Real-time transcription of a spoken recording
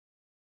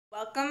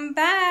Welcome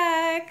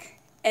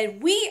back,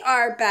 and we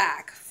are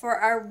back for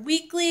our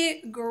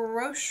weekly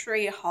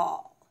grocery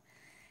haul.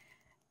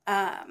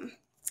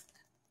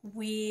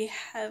 We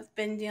have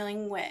been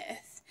dealing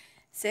with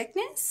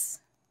sickness,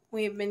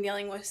 we've been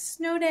dealing with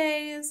snow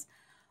days,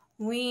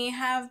 we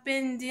have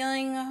been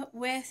dealing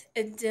with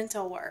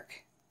dental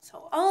work.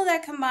 So all of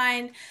that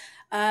combined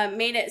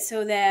made it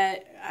so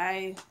that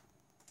I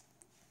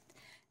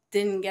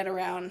didn't get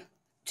around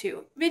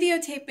to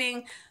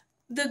videotaping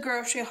the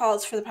grocery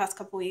hauls for the past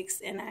couple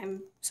weeks, and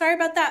I'm sorry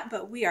about that,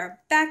 but we are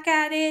back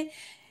at it.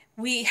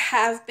 We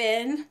have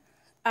been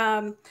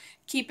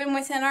keeping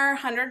within our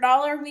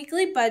 $100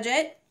 weekly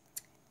budget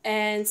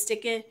and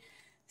sticking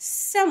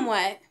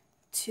somewhat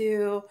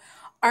to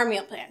our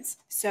meal plans.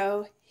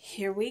 So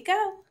here we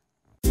go.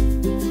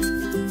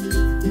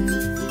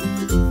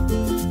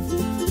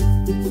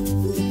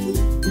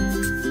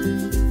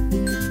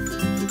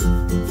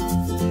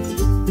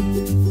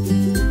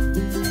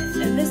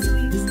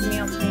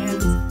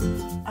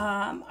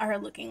 Are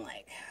looking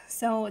like.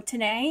 So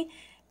today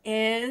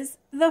is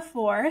the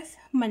 4th,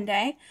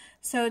 Monday.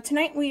 So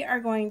tonight we are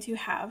going to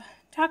have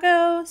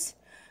tacos,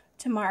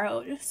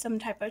 tomorrow some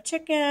type of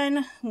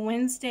chicken,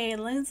 Wednesday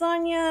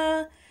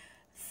lasagna,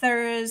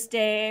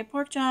 Thursday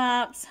pork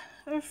chops,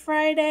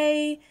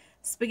 Friday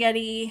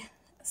spaghetti,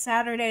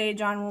 Saturday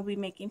John will be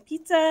making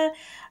pizza,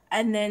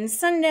 and then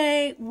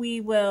Sunday we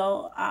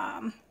will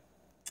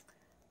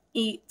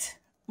eat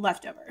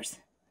leftovers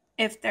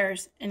if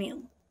there's any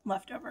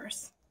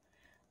leftovers.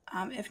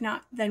 If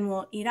not, then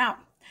we'll eat out.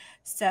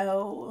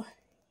 So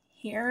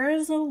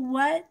here's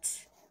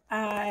what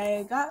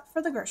I got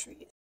for the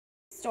grocery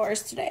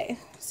stores today.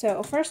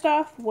 So first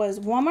off was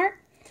Walmart,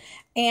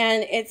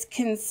 and it's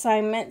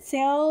consignment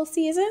sale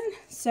season.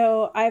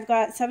 So I've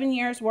got 7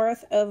 years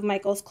worth of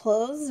Michael's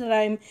clothes that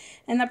I'm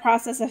in the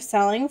process of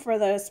selling for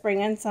the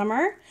spring and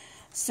summer.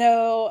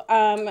 So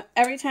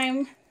every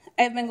time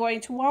I've been going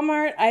to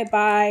Walmart, I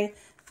buy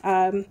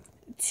 2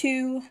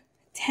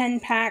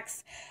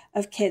 10-packs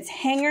of kids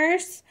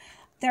hangers.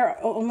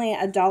 They're only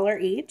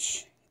 $1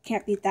 each.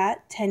 Can't beat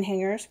that. 10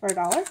 hangers for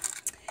 $1.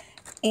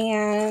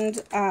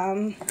 And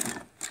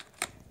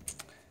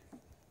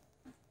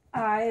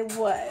I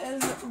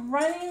was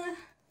running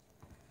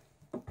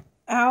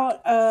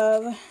out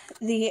of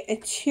the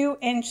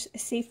 2-inch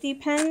safety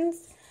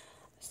pins,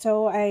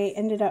 so I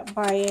ended up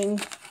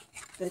buying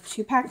the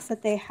 2 packs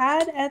that they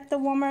had at the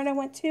Walmart I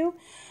went to.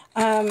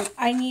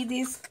 I need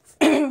these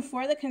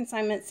for the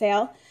consignment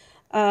sale.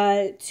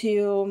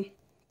 To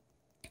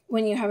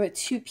when you have a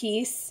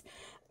 2-piece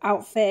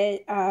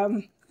outfit,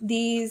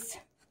 these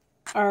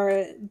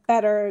are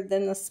better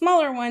than the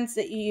smaller ones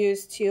that you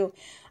use to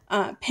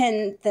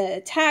pin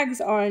the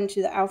tags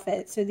onto the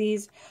outfit. So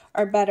these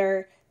are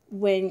better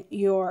when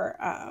you're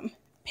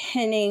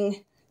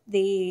pinning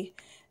the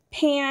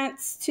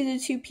pants to the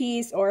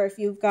 2-piece, or if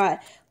you've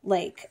got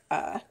like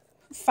 5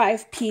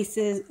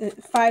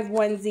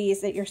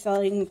 onesies that you're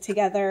selling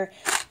together,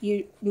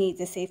 you need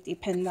to safety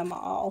pin them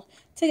all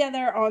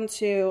together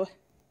onto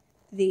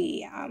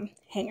the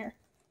hanger.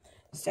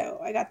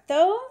 So I got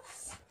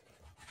those.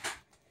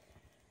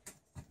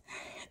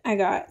 I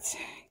got a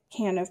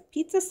can of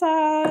pizza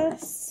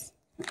sauce,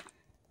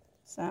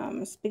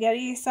 some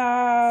spaghetti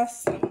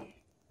sauce,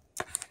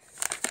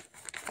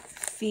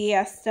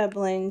 Fiesta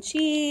blend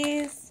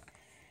cheese,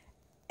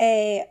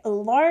 a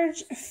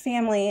large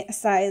family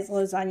size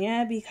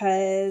lasagna,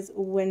 because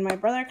when my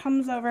brother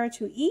comes over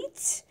to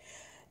eat,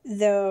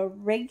 the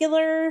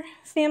regular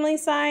family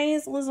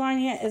size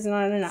lasagna is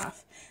not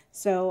enough.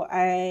 So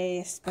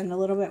I spend a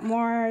little bit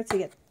more to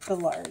get the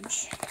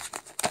large.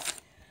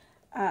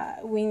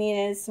 We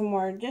needed some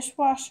more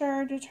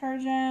dishwasher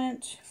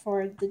detergent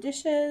for the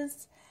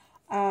dishes.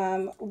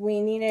 We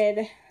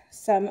needed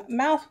some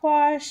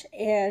mouthwash,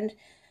 and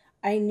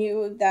I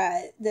knew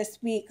that this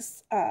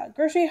week's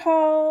grocery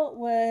haul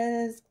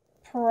was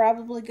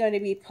probably going to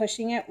be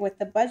pushing it with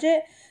the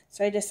budget,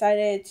 so I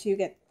decided to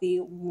get the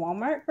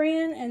Walmart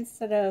brand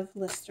instead of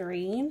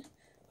Listerine.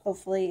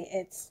 Hopefully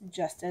it's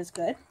just as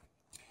good.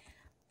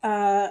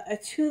 A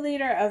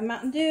 2-liter of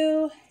Mountain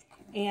Dew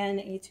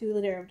and a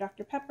 2-liter of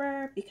Dr.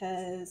 Pepper,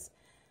 because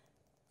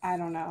I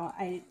don't know,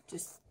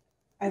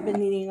 I've been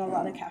needing a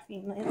lot of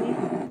caffeine lately.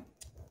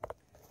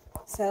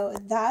 So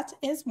that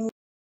is.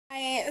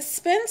 I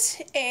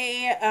spent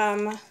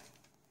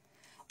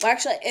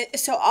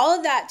so all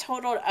of that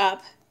totaled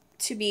up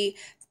to be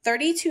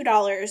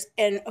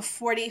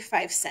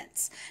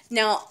 $32.45.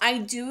 Now, I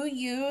do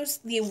use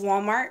the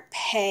Walmart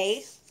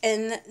Pay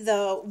in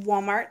the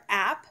Walmart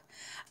app.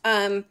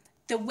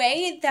 The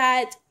way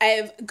that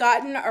I've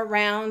gotten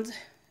around,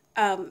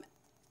 the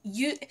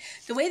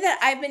way that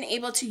I've been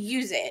able to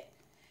use it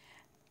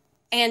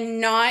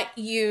and not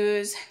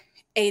use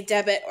a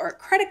debit or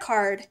credit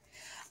card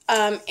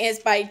is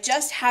by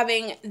just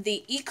having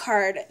the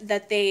e-card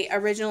that they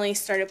originally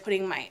started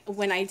putting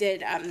when I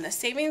did the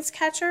savings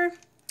catcher.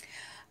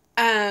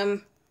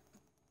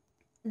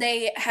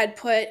 They had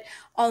put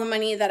all the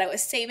money that I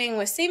was saving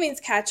with savings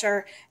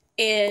catcher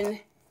in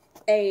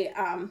a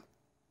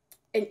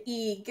an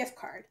e-gift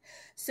card.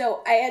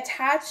 So I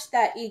attached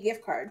that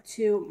e-gift card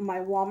to my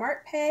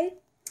Walmart Pay.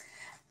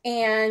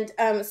 And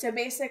so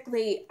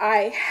basically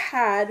I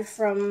had,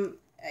 from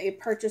a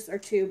purchase or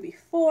two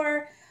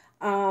before,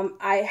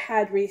 I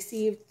had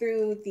received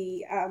through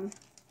the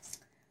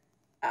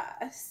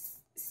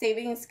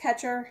savings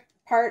catcher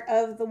part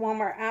of the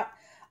Walmart app,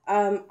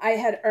 I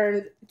had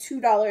earned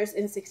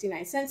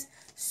 $2.69.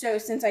 So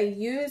since I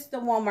used the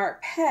Walmart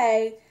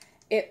Pay,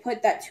 it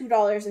put that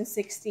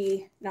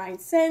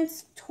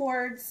 $2.69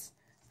 towards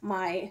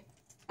my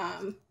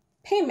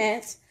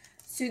payment.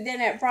 So then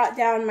it brought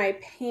down my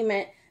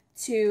payment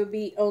to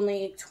be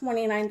only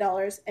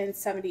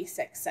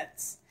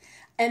 $29.76.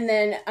 And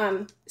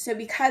then, so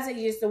because I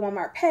used the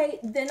Walmart Pay,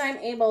 then I'm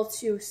able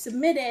to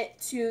submit it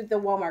to the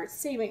Walmart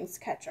Savings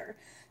Catcher.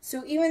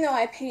 So even though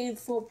I paid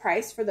full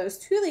price for those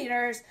 2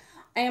 liters,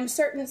 I am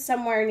certain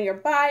somewhere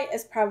nearby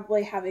is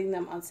probably having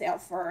them on sale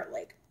for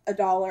like $1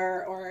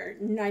 or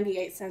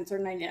 98 cents or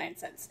 99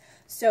 cents.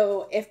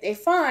 So if they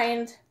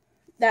find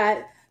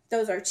that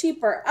those are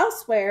cheaper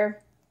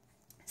elsewhere,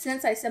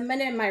 since I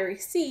submitted my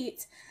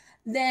receipt,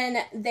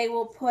 then they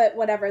will put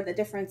whatever the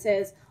difference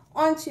is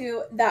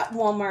onto that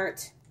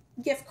Walmart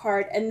gift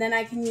card, and then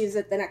I can use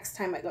it the next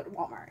time I go to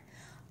Walmart.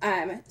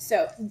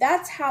 So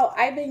that's how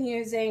I've been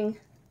using,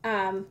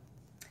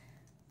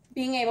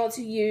 being able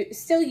to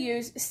still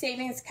use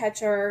Savings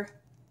Catcher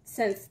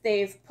since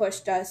they've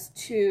pushed us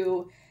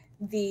to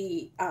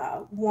the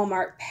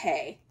Walmart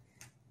Pay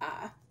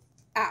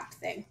app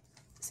thing.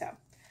 So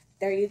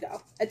there you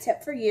go. A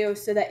tip for you,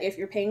 so that if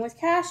you're paying with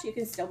cash, you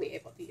can still be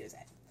able to use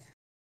it.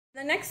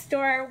 The next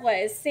store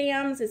was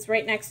Sam's. It's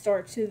right next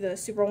door to the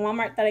Super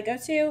Walmart that I go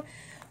to.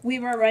 We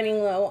were running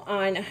low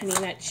on Honey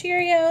Nut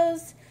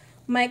Cheerios.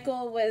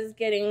 Michael was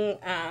getting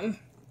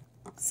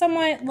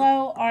somewhat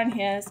low on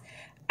his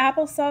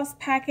applesauce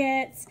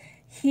packets.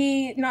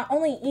 He not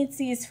only eats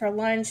these for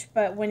lunch,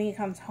 but when he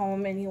comes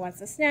home and he wants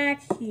a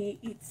snack, he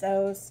eats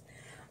those.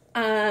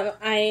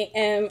 I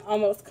am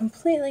almost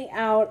completely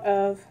out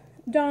of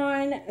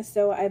Dawn,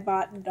 so I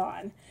bought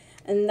Dawn.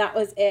 And that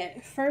was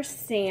it for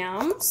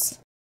Sam's.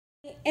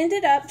 I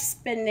ended up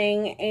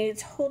spending a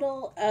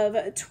total of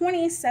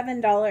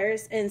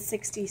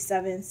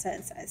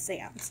 $27.67 at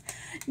Sam's.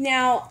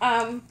 Now,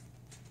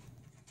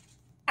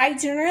 I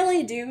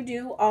generally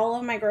do all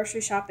of my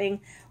grocery shopping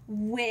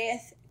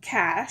with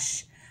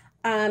cash.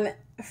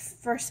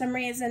 For some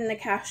reason, the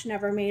cash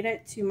never made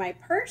it to my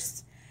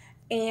purse,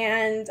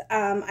 and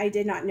I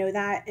did not know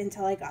that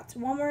until I got to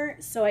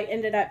Walmart. So I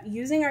ended up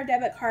using our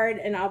debit card,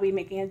 and I'll be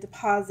making a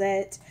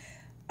deposit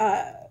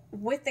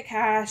with the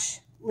cash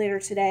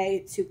later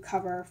today to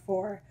cover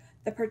for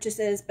the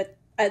purchases, but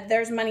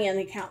there's money in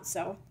the account,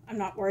 so I'm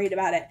not worried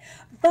about it.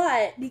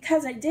 But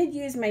because I did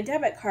use my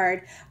debit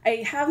card, I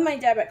have my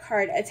debit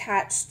card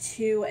attached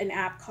to an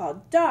app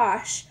called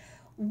Dosh,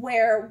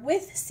 where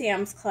with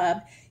Sam's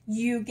Club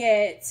you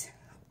get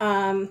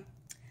 2%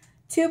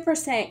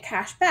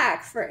 cash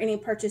back for any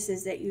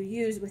purchases that you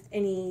use with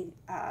any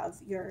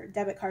of your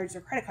debit cards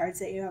or credit cards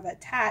that you have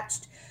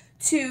attached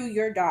to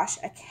your Dosh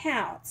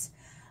account.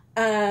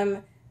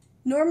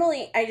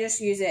 Normally, I just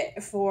use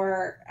it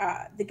for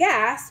the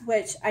gas,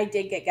 which I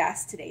did get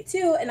gas today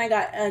too, and I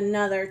got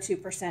another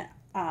 2%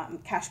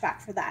 cash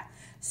back for that.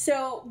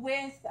 So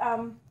with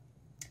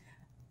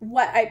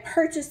what I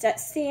purchased at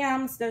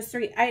Sam's, those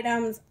 3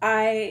 items,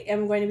 I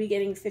am going to be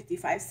getting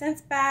 55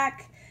 cents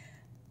back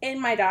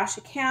in my Dosh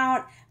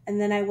account,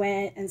 and then I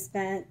went and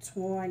spent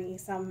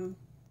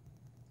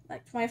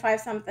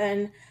 25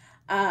 something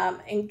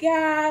in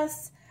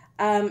gas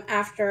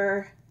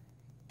after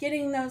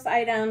getting those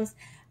items.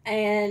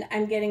 And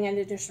I'm getting an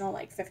additional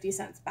 50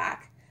 cents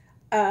back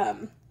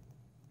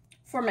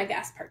for my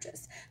gas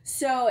purchase.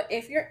 So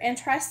if you're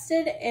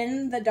interested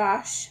in the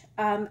Dosh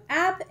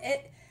app,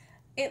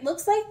 it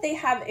looks like they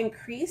have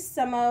increased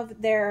some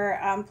of their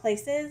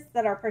places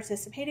that are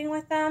participating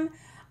with them.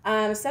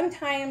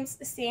 Sometimes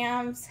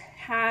Sam's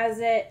has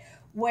it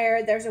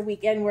where there's a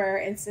weekend where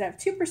instead of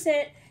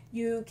 2%,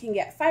 you can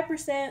get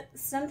 5%.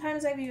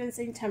 Sometimes I've even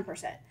seen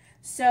 10%.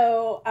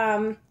 So,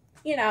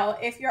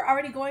 if you're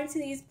already going to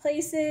these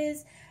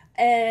places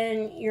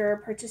and you're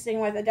purchasing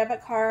with a debit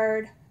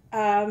card,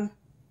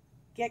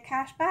 get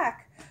cash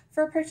back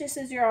for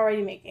purchases you're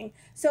already making.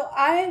 So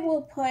I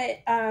will put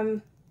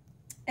in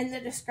the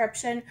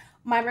description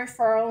my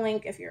referral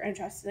link if you're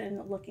interested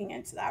in looking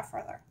into that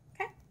further.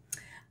 Okay.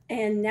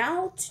 And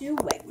now to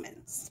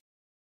Wegmans.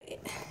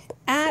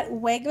 At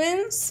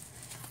Wegmans,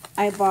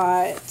 I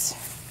bought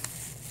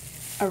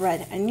a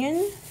red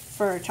onion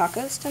for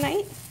tacos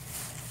tonight.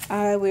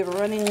 We were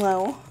running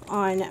low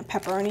on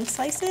pepperoni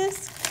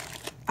slices.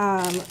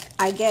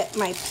 I get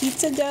my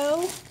pizza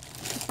dough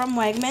from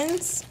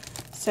Wegmans,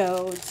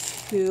 so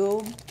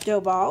 2 dough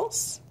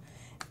balls.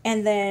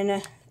 And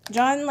then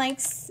John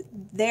likes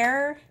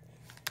their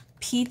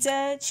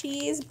pizza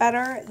cheese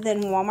better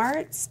than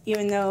Walmart's,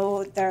 even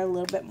though they're a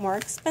little bit more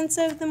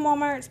expensive than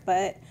Walmart's,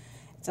 but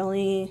it's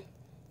only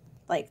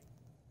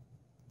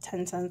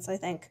 10 cents, I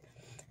think.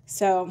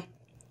 So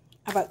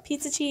I bought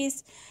pizza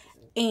cheese,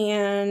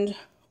 and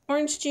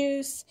orange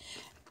juice,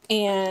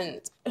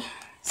 and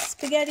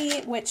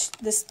spaghetti, which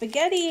the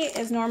spaghetti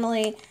is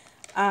normally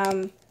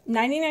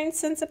 99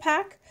 cents a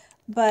pack,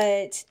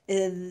 but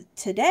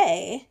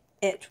today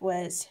it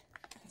was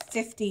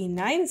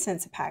 59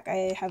 cents a pack.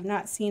 I have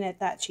not seen it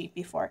that cheap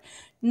before.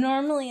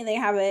 Normally they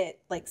have it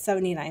like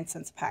 79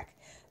 cents a pack,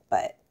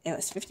 but it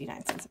was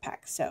 59 cents a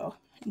pack, so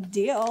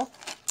deal.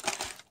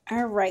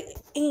 All right,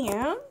 and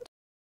I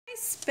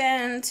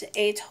spent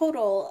a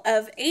total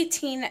of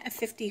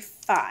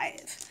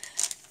 $18.55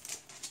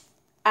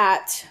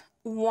 at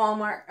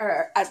Walmart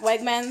or at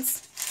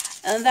Wegmans.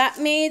 That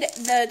made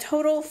the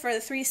total for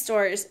the 3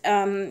 stores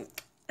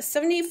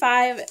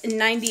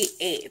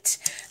 $75.98.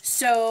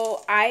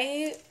 So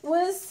I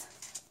was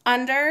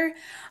under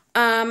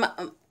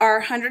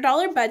our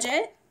 $100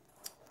 budget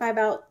by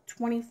about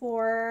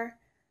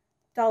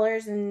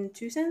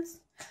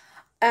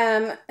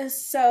 $24.02.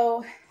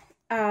 So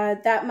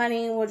that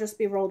money will just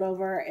be rolled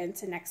over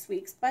into next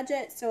week's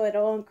budget, so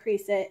it'll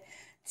increase it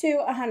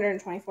to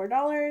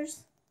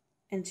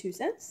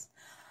 $124.02.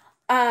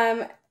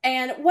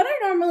 And what I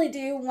normally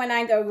do when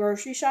I go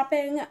grocery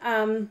shopping,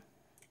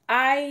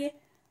 I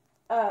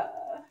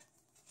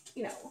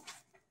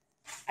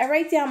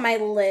write down my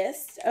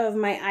list of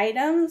my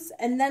items,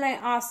 and then I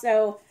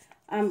also,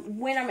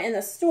 when I'm in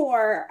the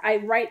store, I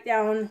write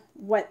down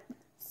what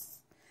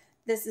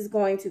this is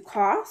going to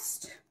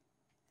cost.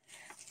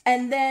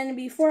 And then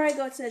before I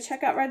go to the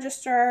checkout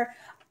register,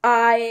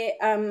 I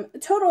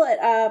total it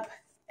up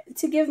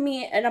to give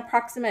me an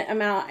approximate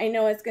amount. I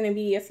know it's going to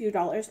be a few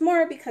dollars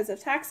more because of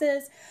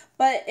taxes,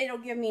 but it'll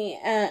give me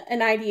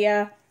an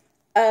idea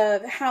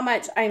of how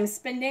much I'm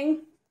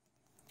spending.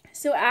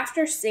 So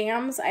after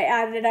Sam's, I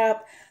added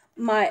up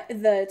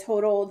the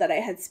total that I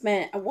had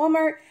spent at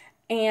Walmart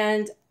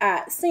and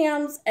at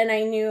Sam's, and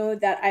I knew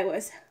that I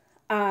was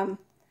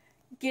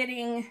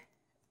getting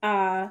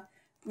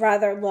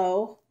rather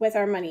low with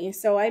our money.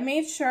 So I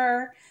made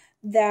sure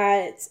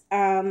that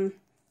I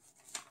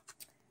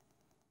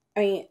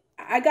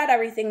got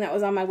everything that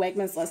was on my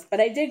Wegmans list, but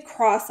I did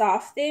cross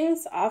off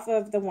things off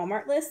of the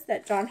Walmart list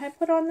that John had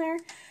put on there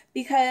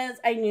because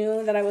I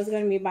knew that I was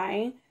going to be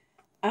buying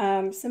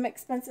some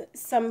expensive,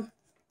 some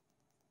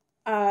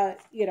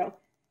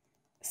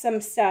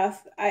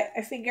stuff.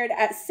 I figured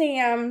at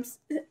Sam's,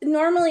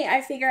 normally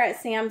I figure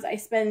at Sam's I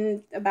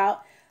spend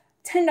about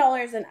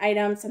 $10 an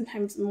item,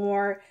 sometimes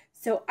more.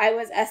 So I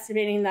was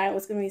estimating that I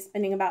was going to be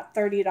spending about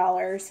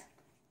 $30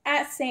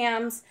 at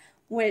Sam's,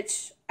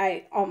 which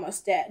I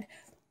almost did.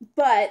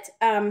 But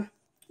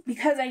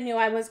because I knew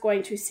I was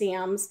going to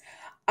Sam's,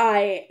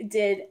 I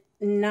did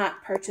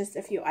not purchase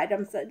a few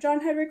items that John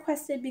had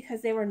requested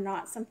because they were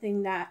not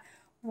something that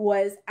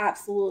was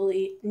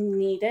absolutely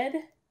needed.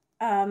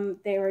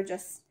 They were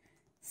just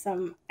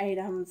some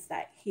items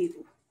that he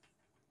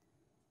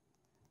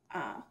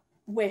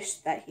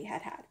wished that he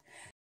had had.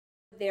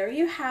 There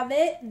you have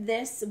it,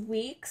 this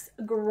week's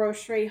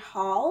grocery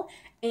haul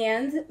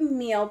and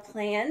meal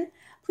plan.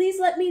 Please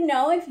let me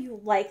know if you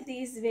like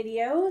these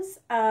videos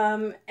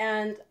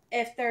and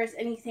if there's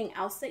anything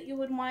else that you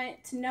would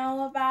want to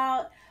know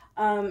about,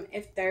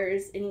 if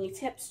there's any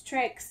tips,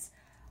 tricks,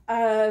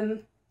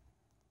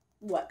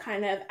 what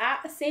kind of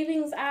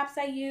savings apps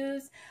I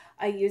use.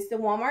 I use the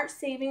Walmart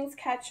Savings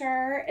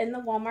Catcher in the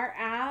Walmart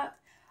app.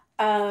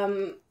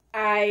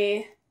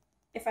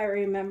 If I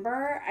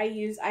remember, I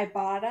use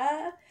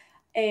Ibotta,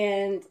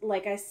 and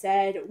like I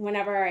said,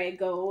 whenever I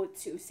go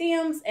to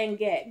Sam's and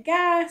get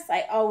gas,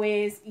 I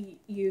always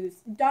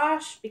use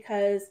Dosh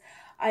because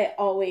I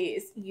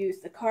always use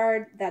the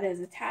card that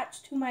is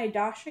attached to my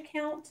Dosh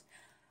account.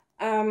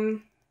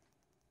 And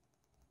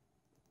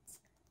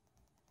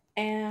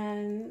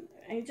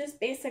I just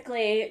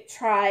basically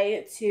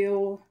try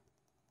to,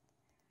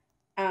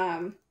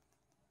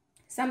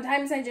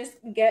 sometimes I just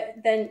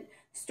get the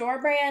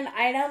store brand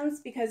items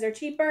because they're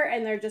cheaper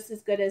and they're just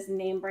as good as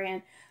name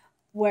brand,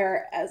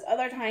 whereas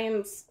other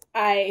times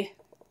I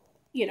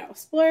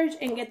splurge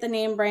and get the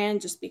name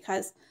brand just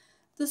because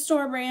the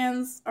store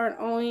brands aren't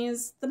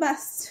always the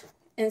best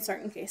in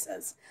certain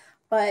cases,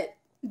 but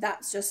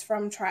that's just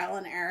from trial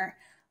and error.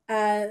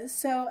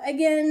 So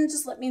again,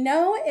 just let me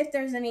know if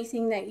there's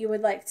anything that you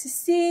would like to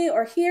see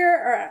or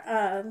hear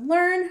or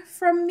learn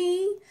from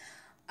me.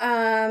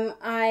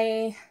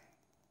 I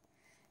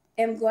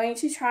am going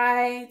to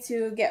try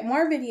to get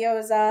more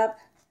videos up.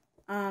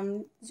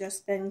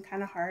 Just been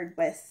kind of hard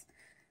with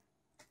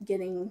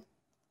getting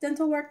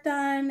dental work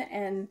done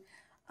and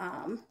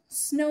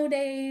snow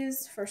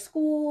days for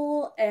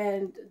school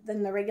and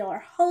then the regular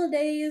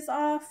holidays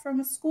off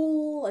from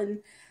school and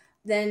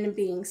then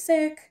being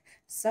sick.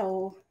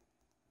 So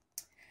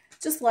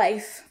just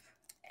life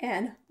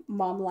and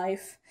mom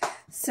life.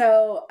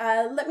 So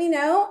let me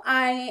know.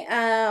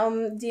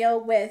 I deal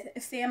with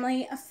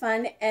family,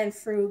 fun, and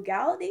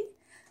frugality.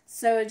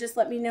 So just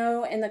let me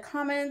know in the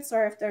comments,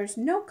 or if there's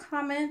no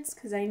comments,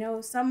 because I know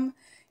some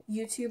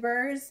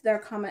YouTubers, their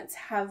comments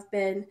have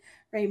been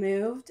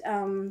removed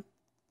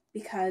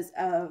because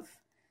of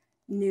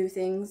new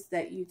things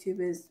that YouTube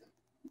is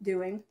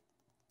doing.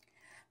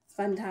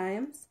 Fun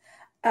times.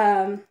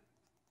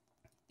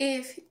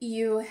 If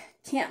you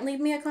can't leave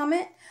me a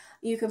comment,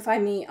 you can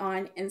find me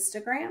on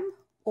Instagram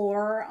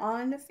or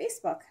on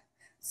Facebook.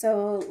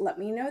 So let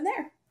me know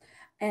there.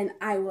 And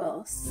I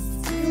will see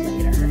you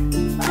later.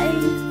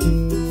 Bye.